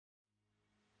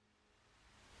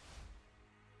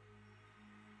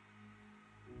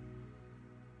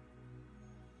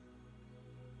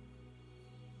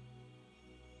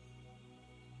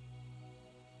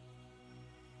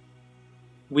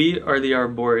We are the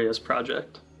Arboreous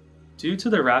project. Due to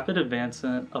the rapid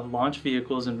advancement of launch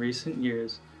vehicles in recent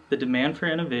years, the demand for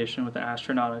innovation within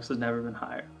astronautics has never been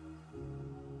higher.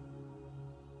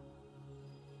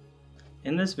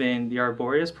 In this vein, the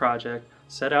Arboreous project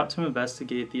set out to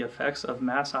investigate the effects of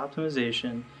mass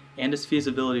optimization and its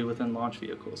feasibility within launch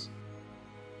vehicles.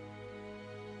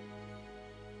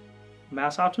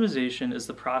 Mass optimization is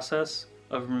the process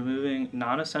of removing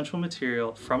non-essential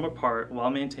material from a part while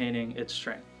maintaining its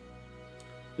strength.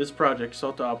 This project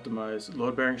sought to optimize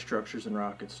load-bearing structures in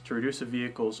rockets to reduce a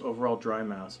vehicle's overall dry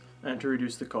mass and to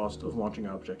reduce the cost of launching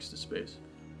objects to space.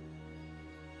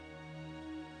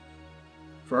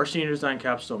 For our senior design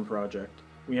capstone project,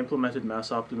 we implemented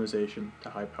mass optimization to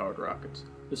high-powered rockets.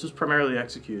 This was primarily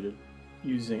executed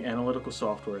using analytical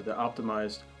software that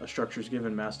optimized a structure's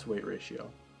given mass-to-weight ratio.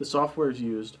 The softwares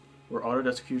used were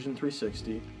Autodesk Fusion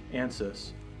 360,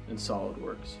 ANSYS, and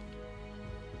SolidWorks.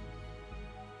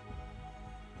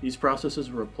 These processes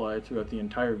were applied throughout the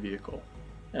entire vehicle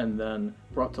and then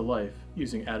brought to life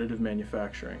using additive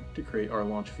manufacturing to create our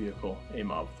launch vehicle,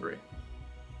 AMOB 3.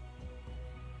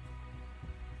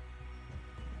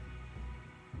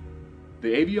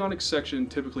 The avionics section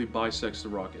typically bisects the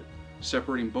rocket,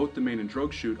 separating both the main and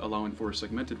drogue chute, allowing for a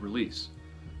segmented release.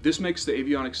 This makes the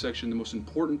avionics section the most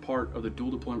important part of the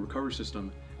dual deployment recovery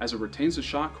system, as it retains the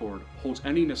shock cord, holds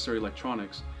any necessary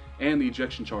electronics, and the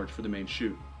ejection charge for the main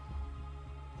chute.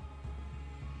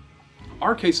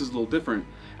 Our case is a little different,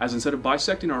 as instead of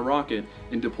bisecting our rocket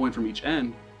and deploying from each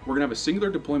end, we're going to have a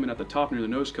singular deployment at the top near the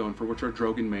nose cone for which our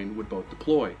drogue and main would both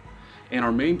deploy. And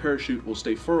our main parachute will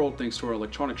stay furled thanks to our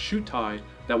electronic chute tie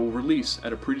that will release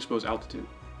at a predisposed altitude.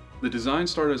 The design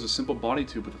started as a simple body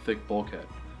tube with a thick bulkhead,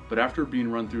 but after being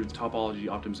run through the topology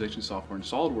optimization software in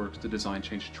SolidWorks, the design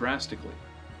changed drastically.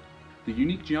 The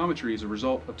unique geometry is a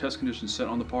result of test conditions set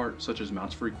on the part, such as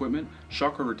mounts for equipment,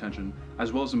 shock cord retention,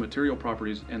 as well as the material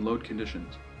properties and load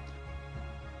conditions.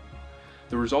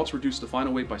 The results reduced the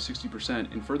final weight by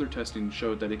 60%, and further testing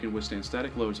showed that it can withstand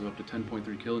static loads of up to 10.3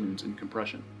 kilonewtons in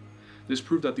compression. This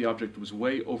proved that the object was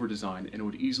way over-designed and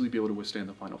would easily be able to withstand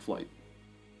the final flight.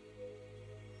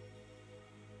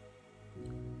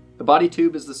 The body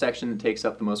tube is the section that takes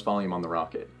up the most volume on the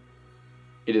rocket.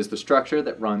 It is the structure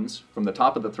that runs from the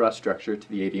top of the thrust structure to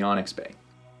the avionics bay.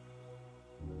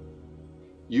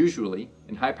 Usually,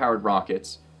 in high-powered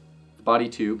rockets, the body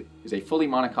tube is a fully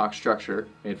monocoque structure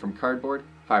made from cardboard,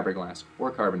 fiberglass, or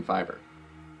carbon fiber.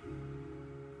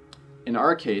 In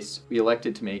our case, we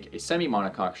elected to make a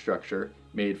semi-monocoque structure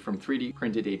made from 3D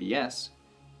printed ABS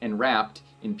and wrapped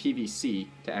in PVC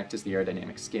to act as the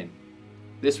aerodynamic skin.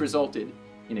 This resulted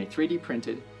in a 3D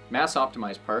printed,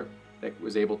 mass-optimized part that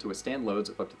was able to withstand loads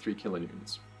of up to 3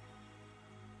 kilonewtons.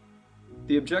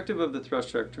 The objective of the thrust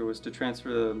structure was to transfer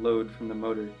the load from the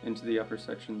motor into the upper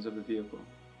sections of the vehicle.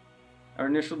 Our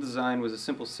initial design was a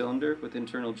simple cylinder with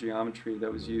internal geometry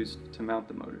that was used to mount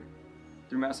the motor.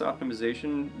 Through mass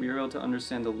optimization, we were able to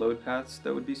understand the load paths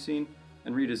that would be seen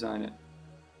and redesign it.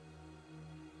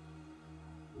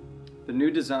 The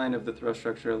new design of the thrust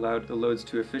structure allowed the loads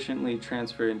to efficiently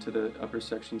transfer into the upper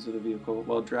sections of the vehicle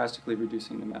while drastically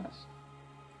reducing the mass.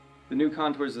 The new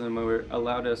contours of the motor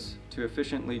allowed us to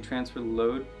efficiently transfer the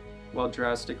load while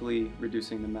drastically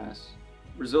reducing the mass.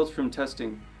 Results from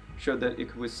testing showed that it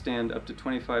could withstand up to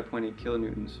 25.8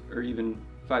 kilonewtons, or even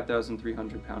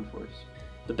 5,300 pound force.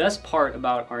 The best part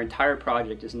about our entire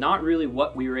project is not really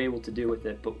what we were able to do with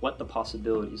it, but what the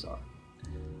possibilities are.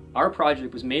 Our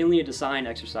project was mainly a design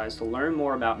exercise to learn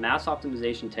more about mass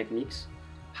optimization techniques,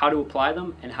 how to apply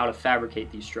them, and how to fabricate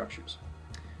these structures.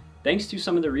 Thanks to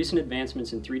some of the recent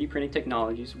advancements in 3D printing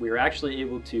technologies, we were actually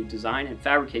able to design and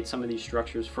fabricate some of these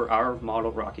structures for our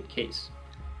model rocket case.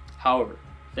 However,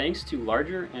 thanks to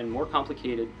larger and more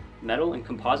complicated metal and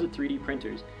composite 3D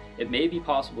printers, it may be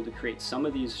possible to create some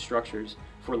of these structures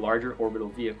for larger orbital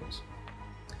vehicles.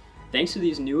 Thanks to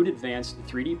these new and advanced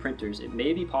 3D printers, it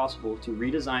may be possible to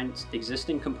redesign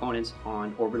existing components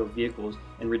on orbital vehicles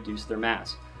and reduce their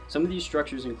mass. Some of these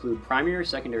structures include primary or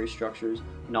secondary structures,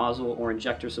 nozzle or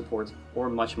injector supports, or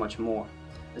much more.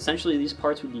 Essentially, these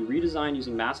parts would be redesigned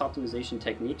using mass optimization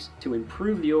techniques to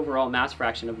improve the overall mass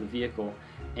fraction of the vehicle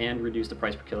and reduce the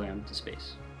price per kilogram to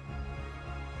space.